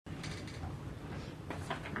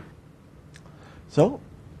So,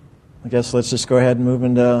 I guess let's just go ahead and move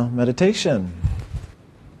into meditation.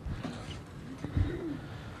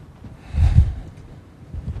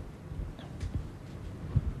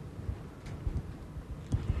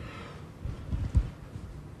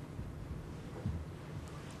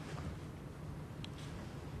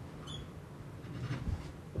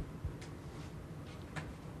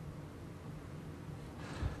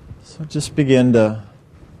 So just begin to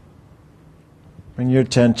bring your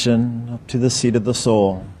attention up to the seat of the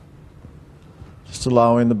soul. Just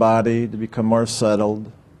allowing the body to become more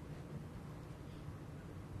settled.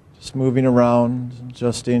 Just moving around,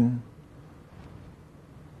 adjusting,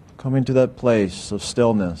 coming to that place of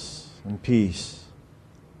stillness and peace.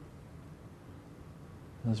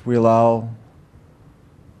 As we allow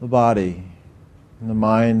the body and the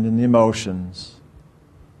mind and the emotions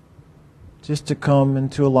just to come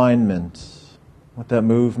into alignment with that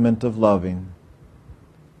movement of loving.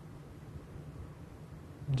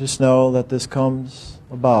 Just know that this comes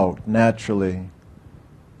about naturally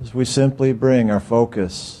as we simply bring our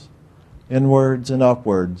focus inwards and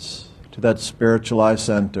upwards to that spiritual eye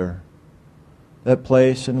center, that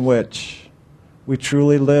place in which we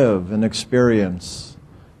truly live and experience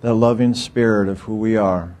that loving spirit of who we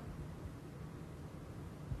are.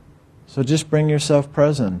 So just bring yourself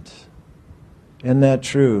present in that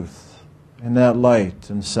truth, in that light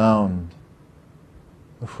and sound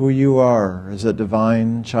of who you are as a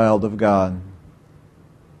divine child of God.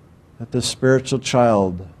 Let the spiritual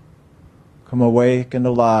child come awake and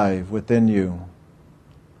alive within you.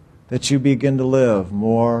 That you begin to live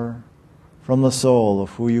more from the soul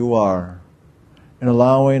of who you are, and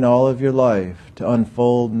allowing all of your life to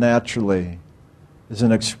unfold naturally as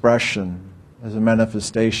an expression, as a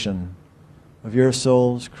manifestation of your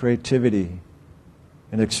soul's creativity,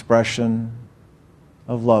 an expression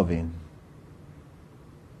of loving.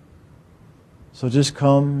 So just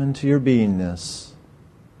come into your beingness,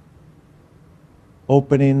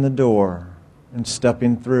 opening the door and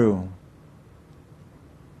stepping through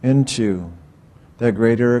into that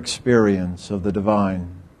greater experience of the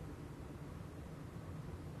divine.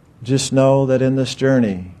 Just know that in this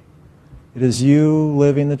journey, it is you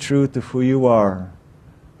living the truth of who you are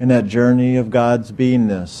in that journey of God's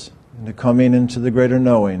beingness, into coming into the greater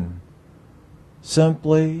knowing,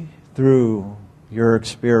 simply through your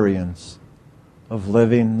experience of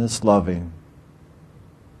living this loving.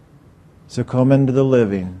 So come into the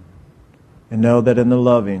living and know that in the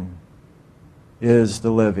loving is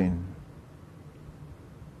the living.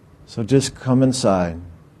 So just come inside,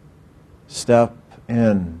 step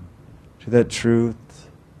in to that truth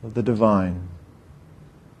of the divine.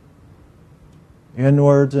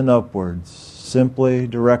 Inwards and upwards, simply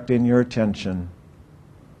directing your attention,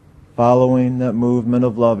 following that movement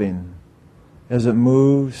of loving as it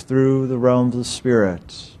moves through the realms of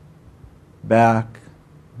spirit, back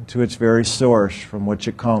to its very source from which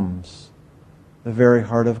it comes, the very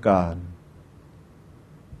heart of God.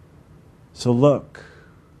 So look,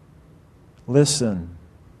 listen,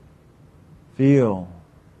 feel,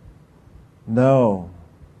 know,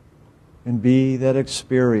 and be that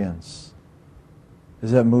experience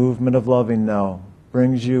as that movement of loving now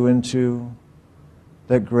brings you into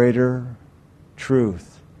that greater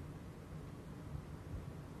truth.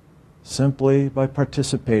 Simply by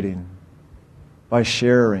participating, by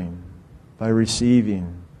sharing, by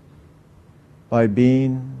receiving, by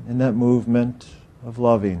being in that movement of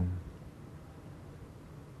loving,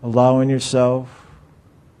 allowing yourself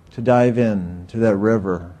to dive in to that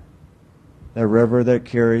river that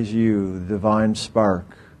carries you, the divine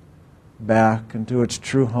spark, back into its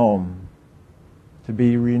true home, to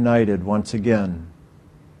be reunited once again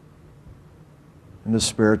in the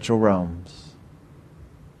spiritual realms.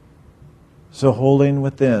 So holding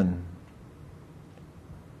within,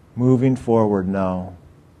 moving forward now,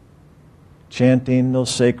 chanting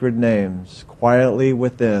those sacred names quietly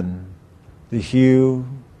within, the Hu,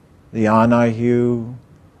 the Anahu,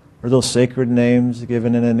 or those sacred names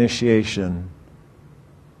given in initiation.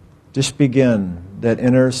 Just begin that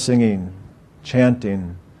inner singing,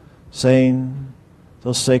 chanting, saying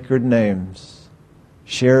those sacred names,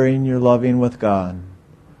 sharing your loving with God,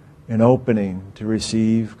 and opening to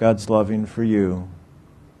receive God's loving for you.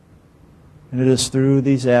 And it is through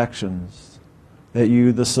these actions that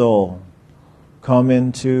you, the soul, come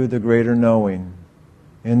into the greater knowing,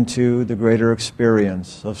 into the greater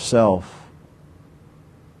experience of self,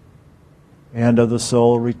 and of the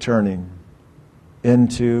soul returning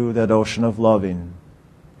into that ocean of loving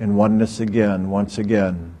in oneness again, once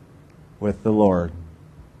again, with the Lord.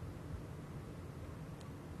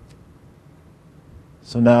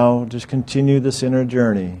 So now just continue this inner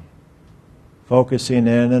journey, focusing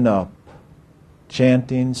in and up,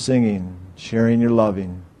 chanting, singing, sharing your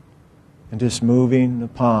loving, and just moving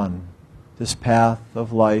upon this path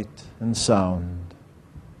of light and sound.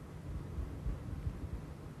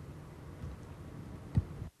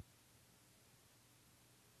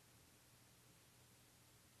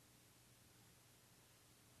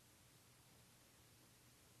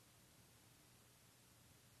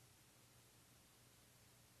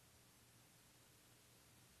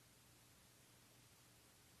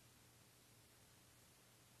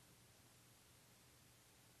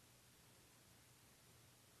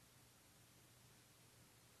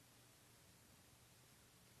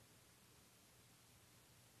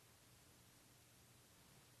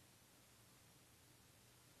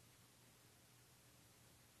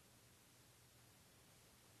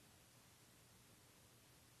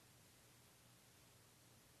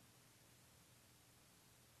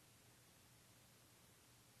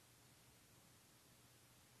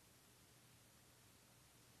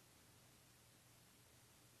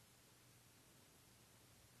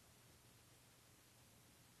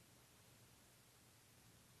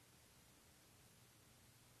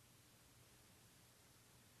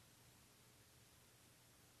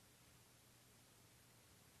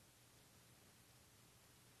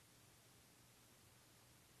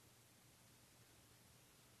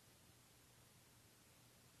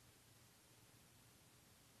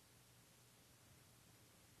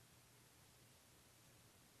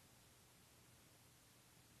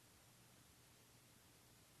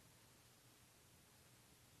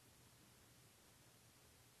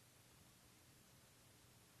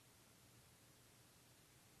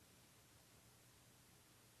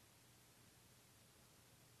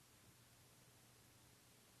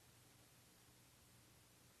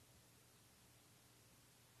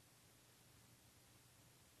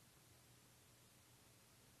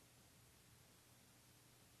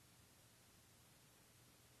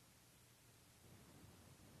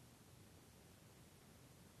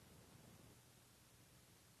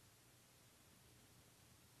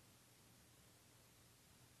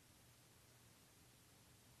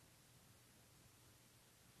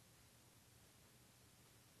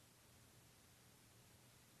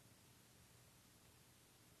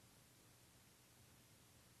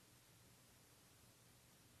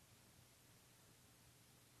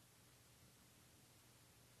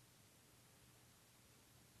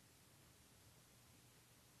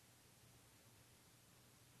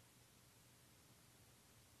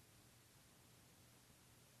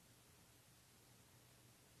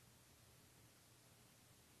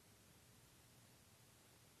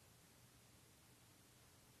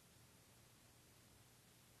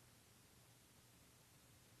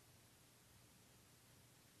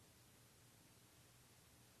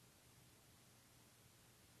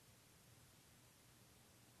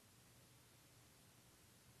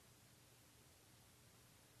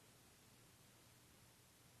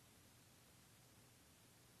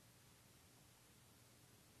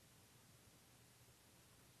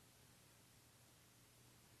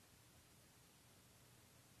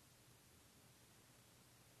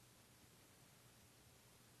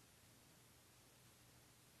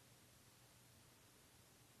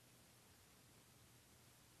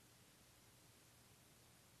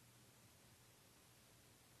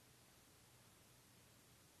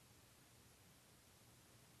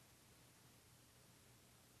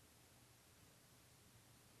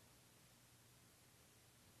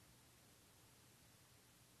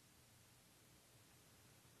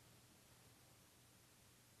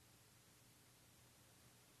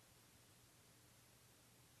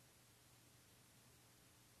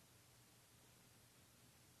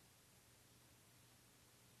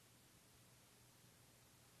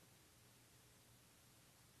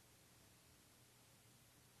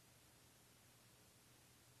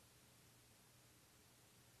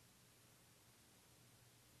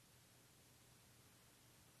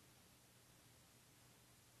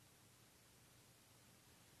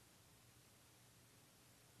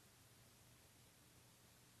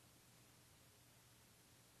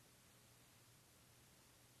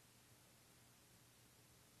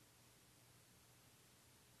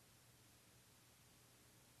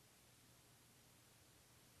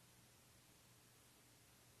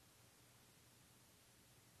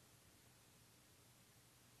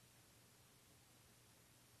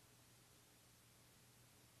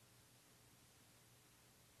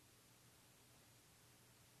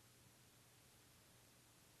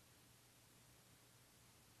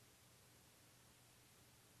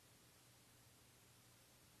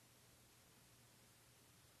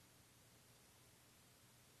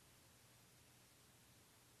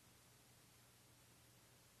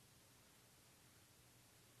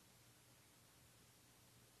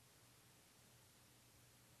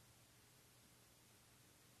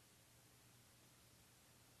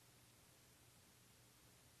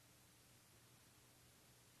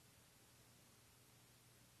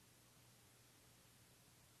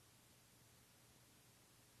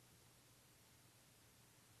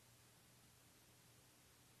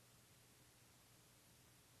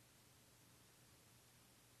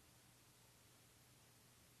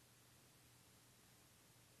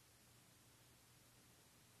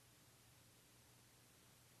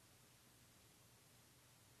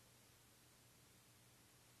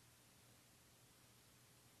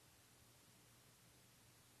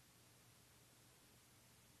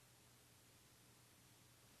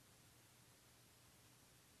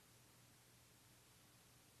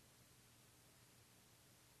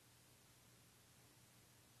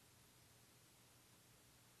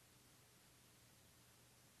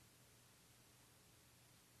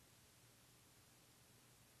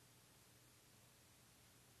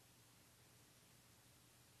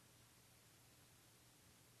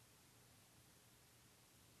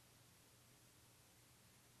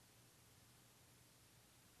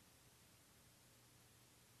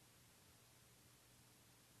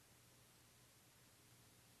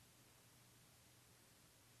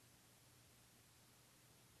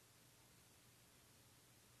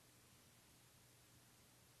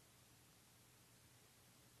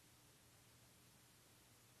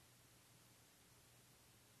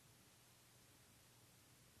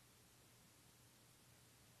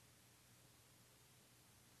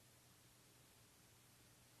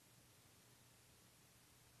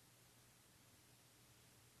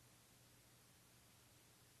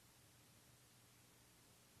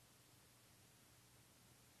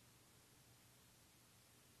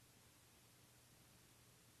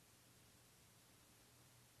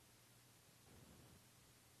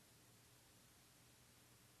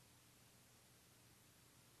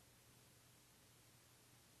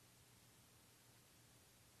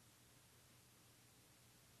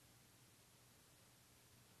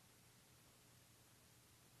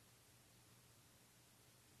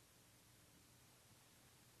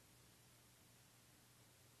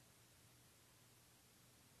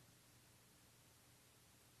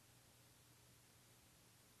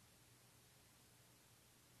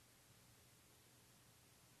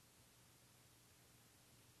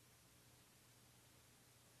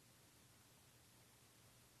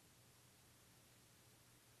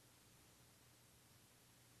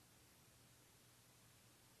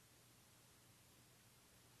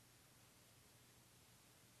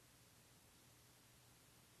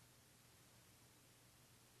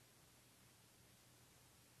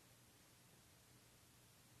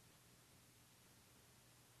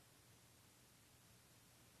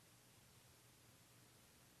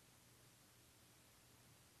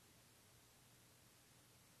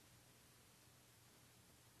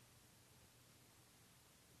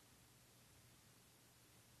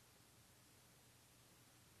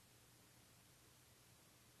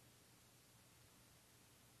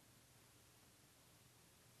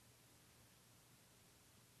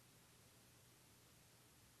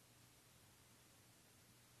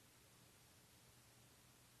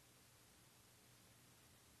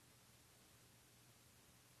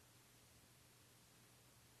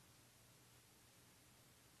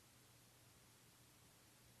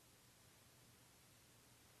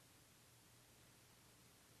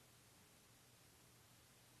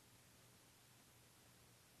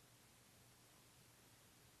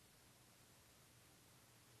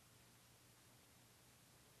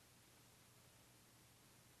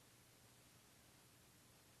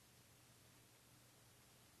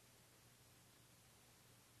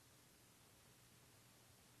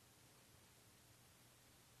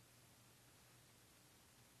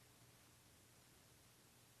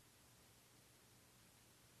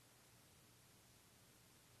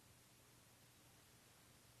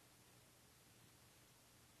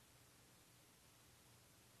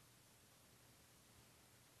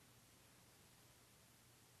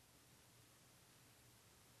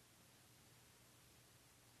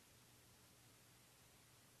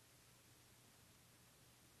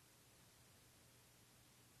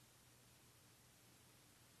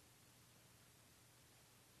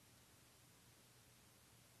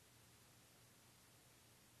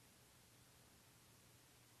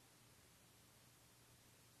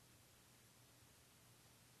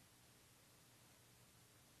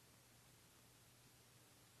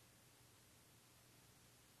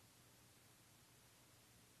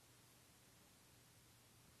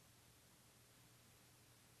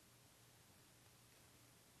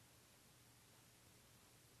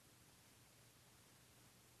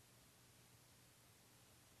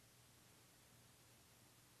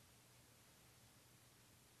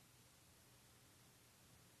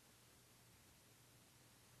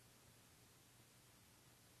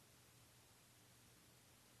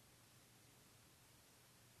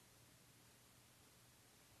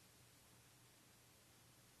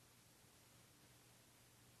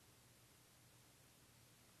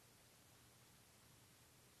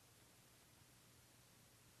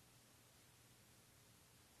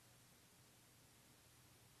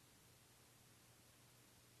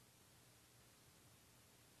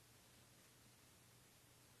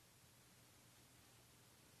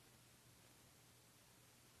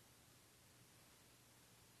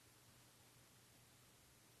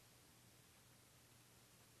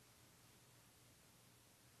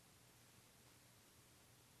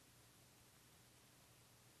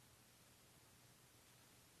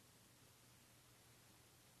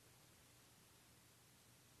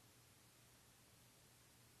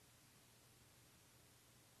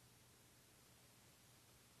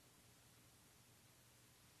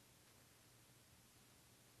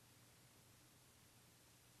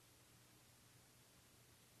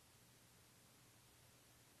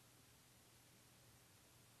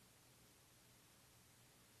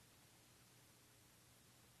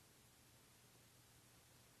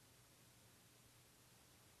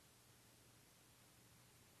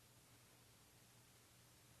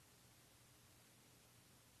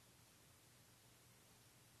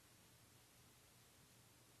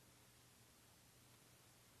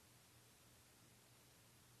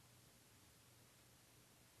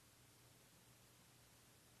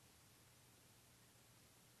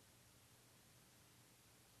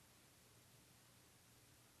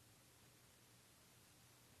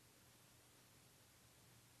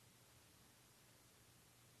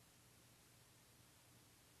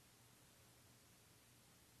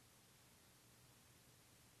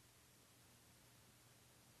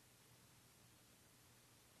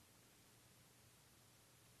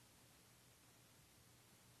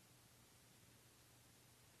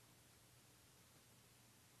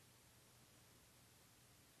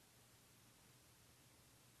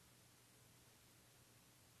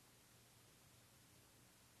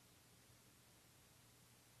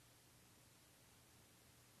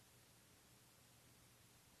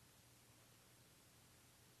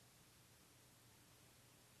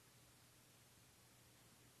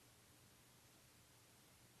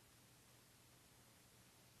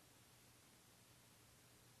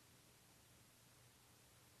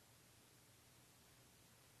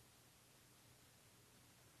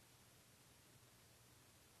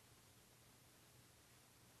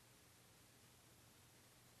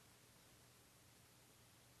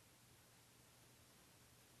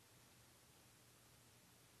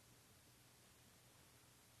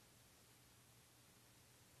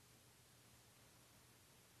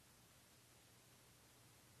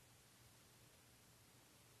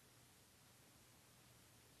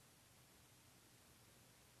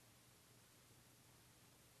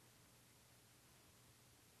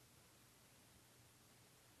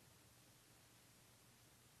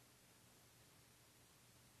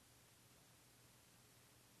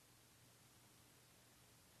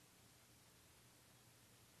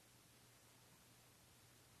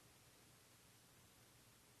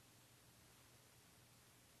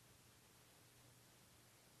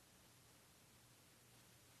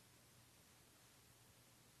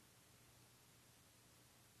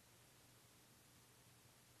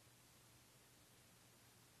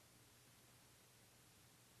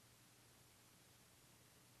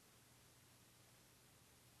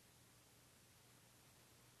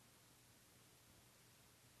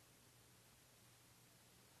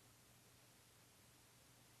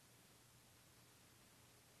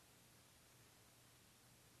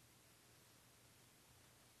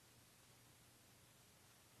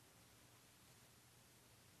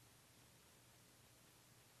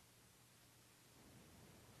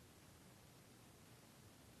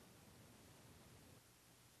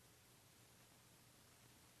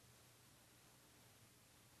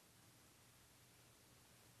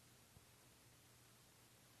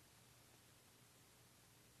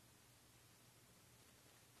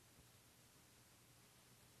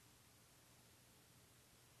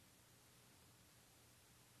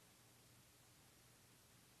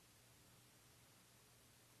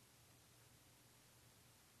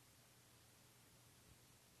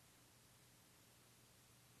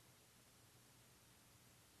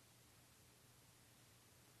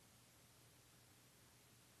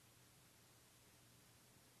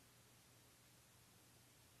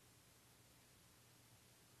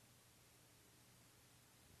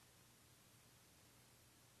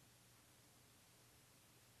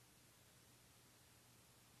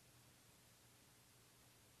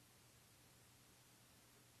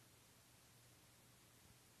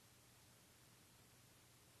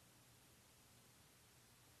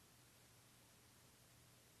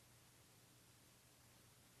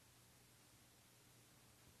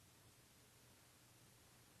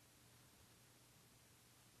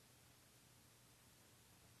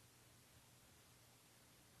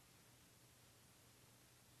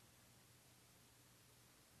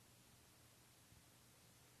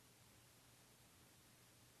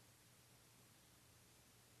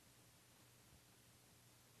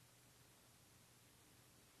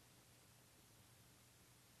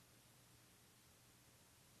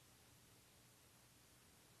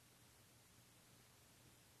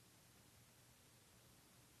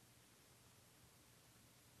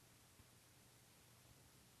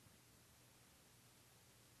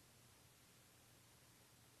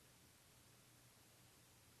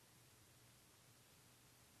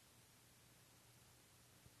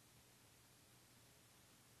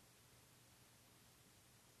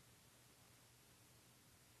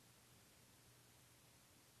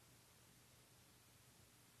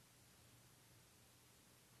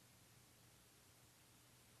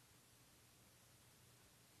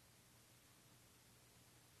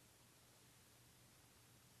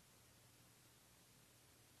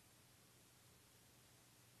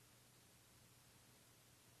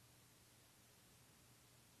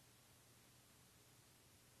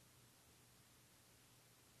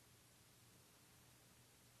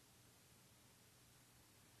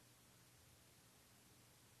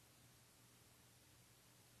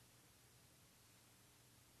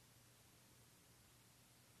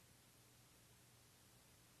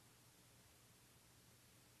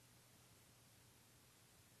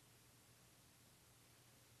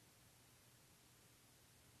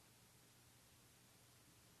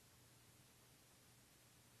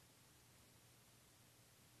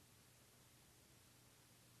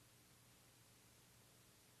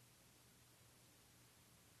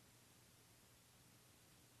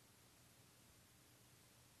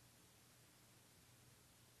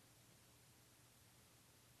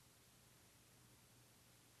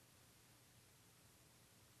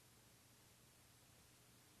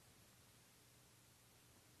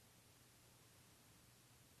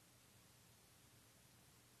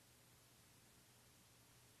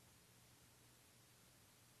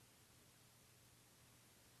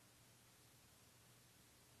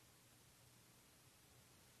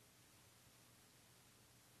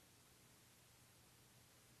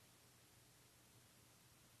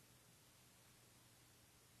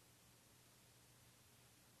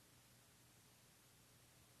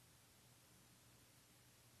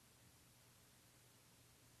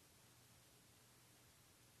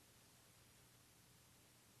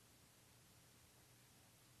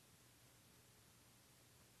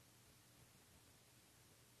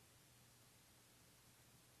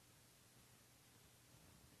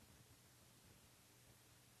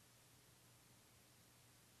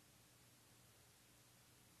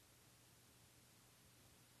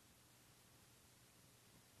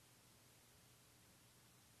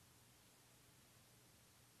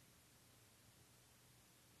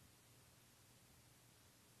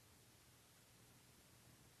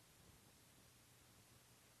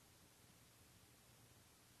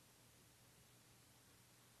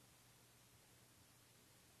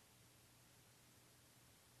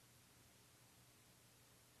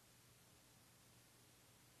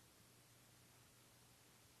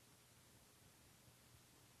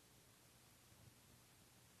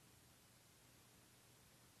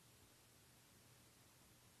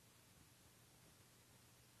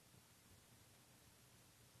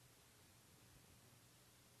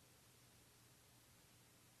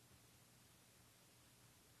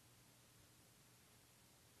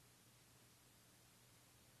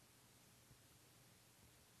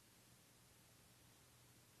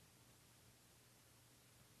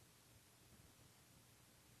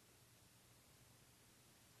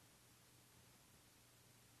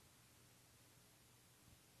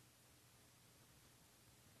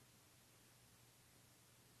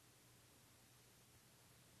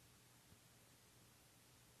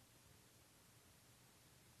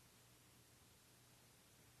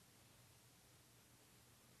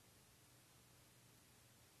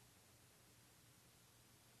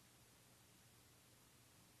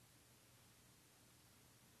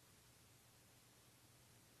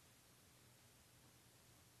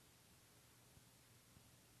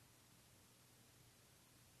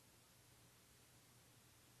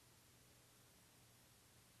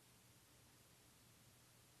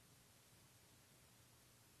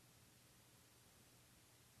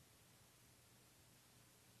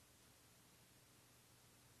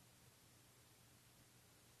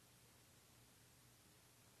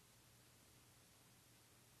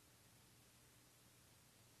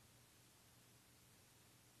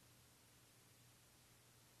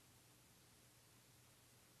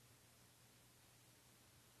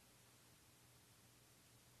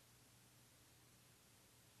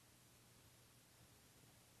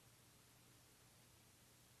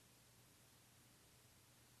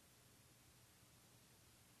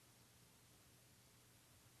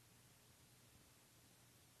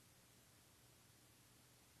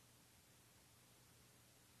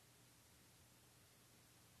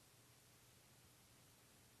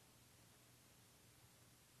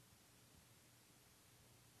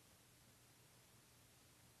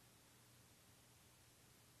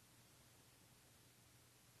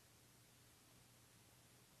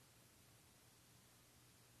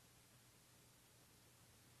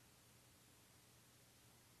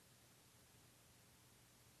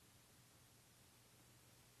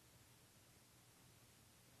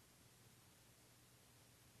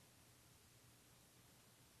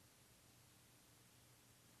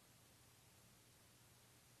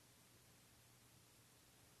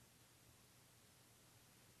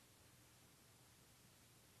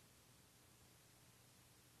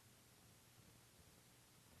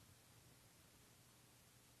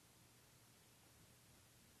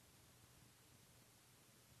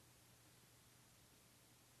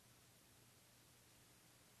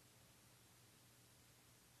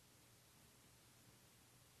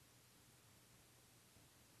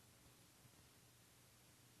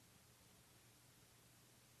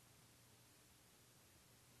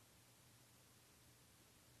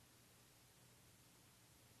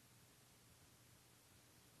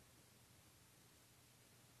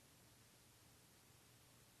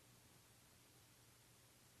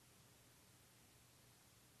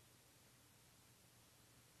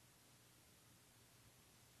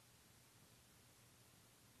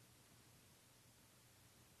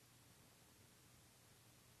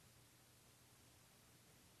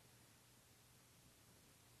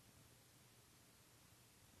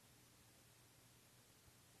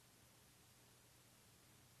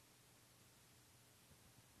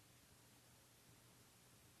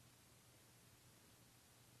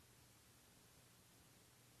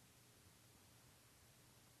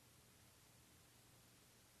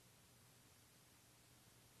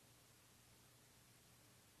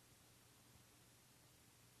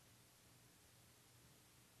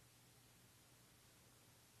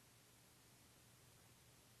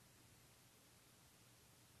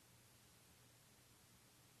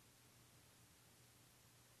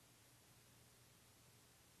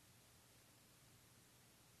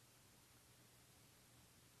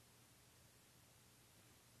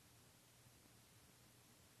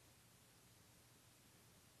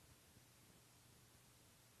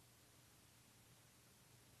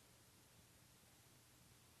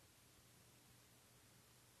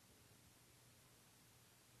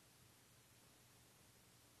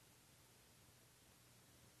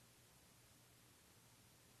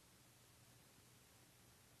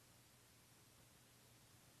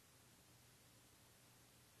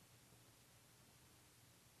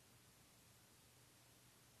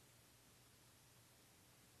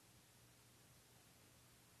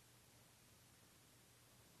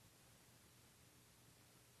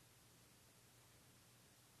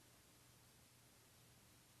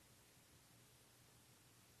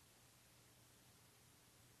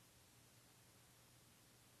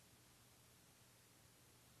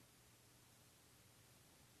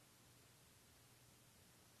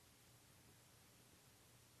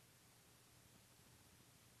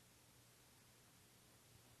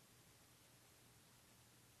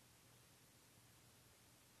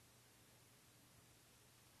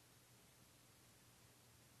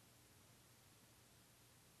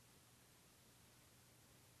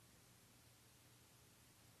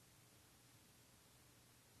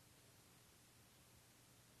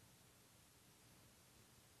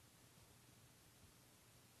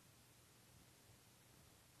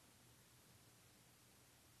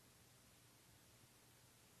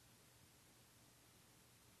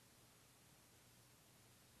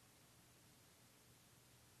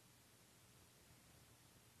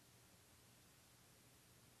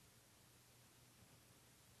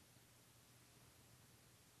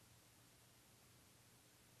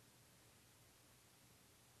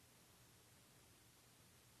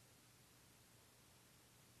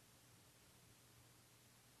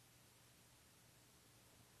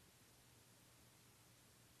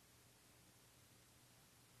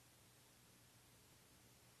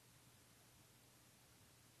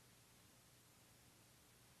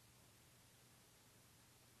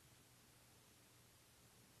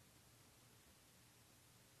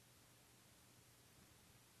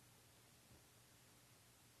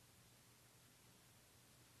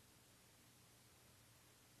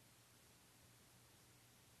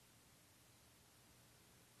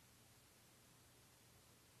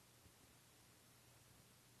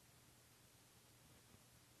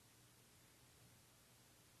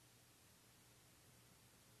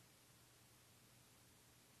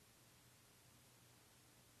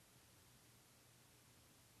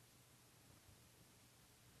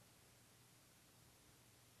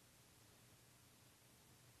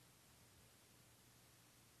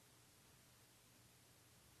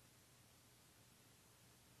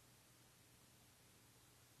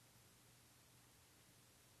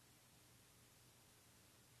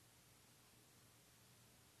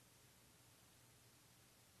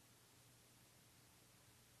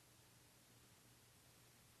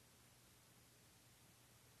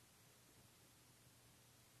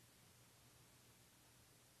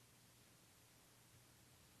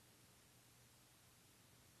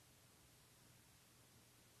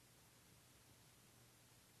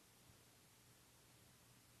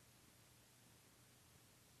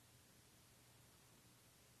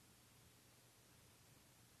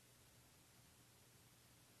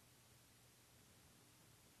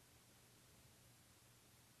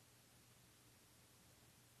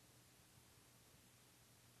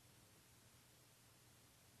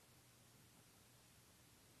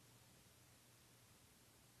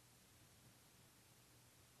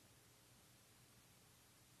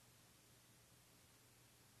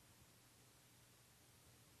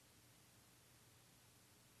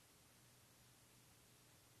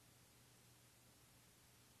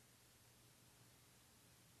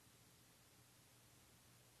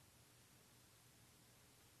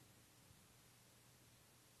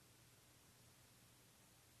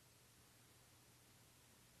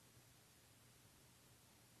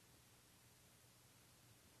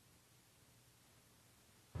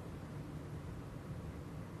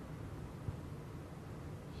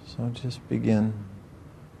 So just begin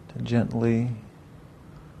to gently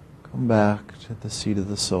come back to the seat of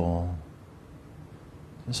the soul.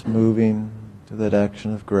 Just moving to that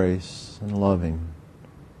action of grace and loving.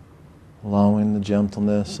 Allowing the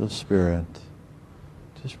gentleness of spirit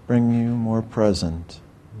just bring you more present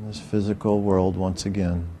in this physical world once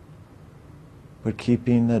again. But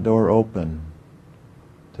keeping the door open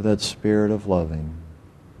to that spirit of loving,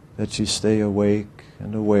 that you stay awake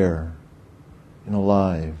and aware and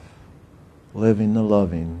alive, living the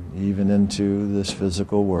loving even into this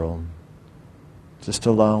physical world. Just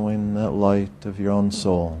allowing that light of your own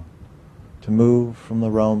soul to move from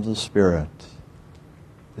the realms of spirit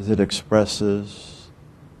as it expresses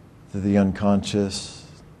to the unconscious,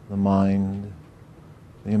 the mind,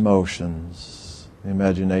 the emotions, the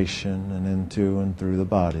imagination, and into and through the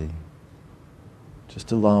body.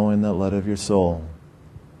 Just allowing that light of your soul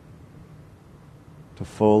to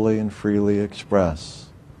fully and freely express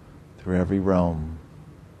through every realm.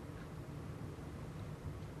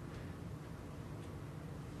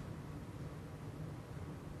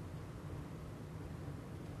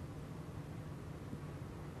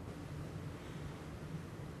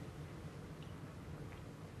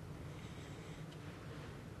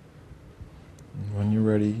 When you're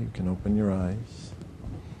ready, you can open your eyes.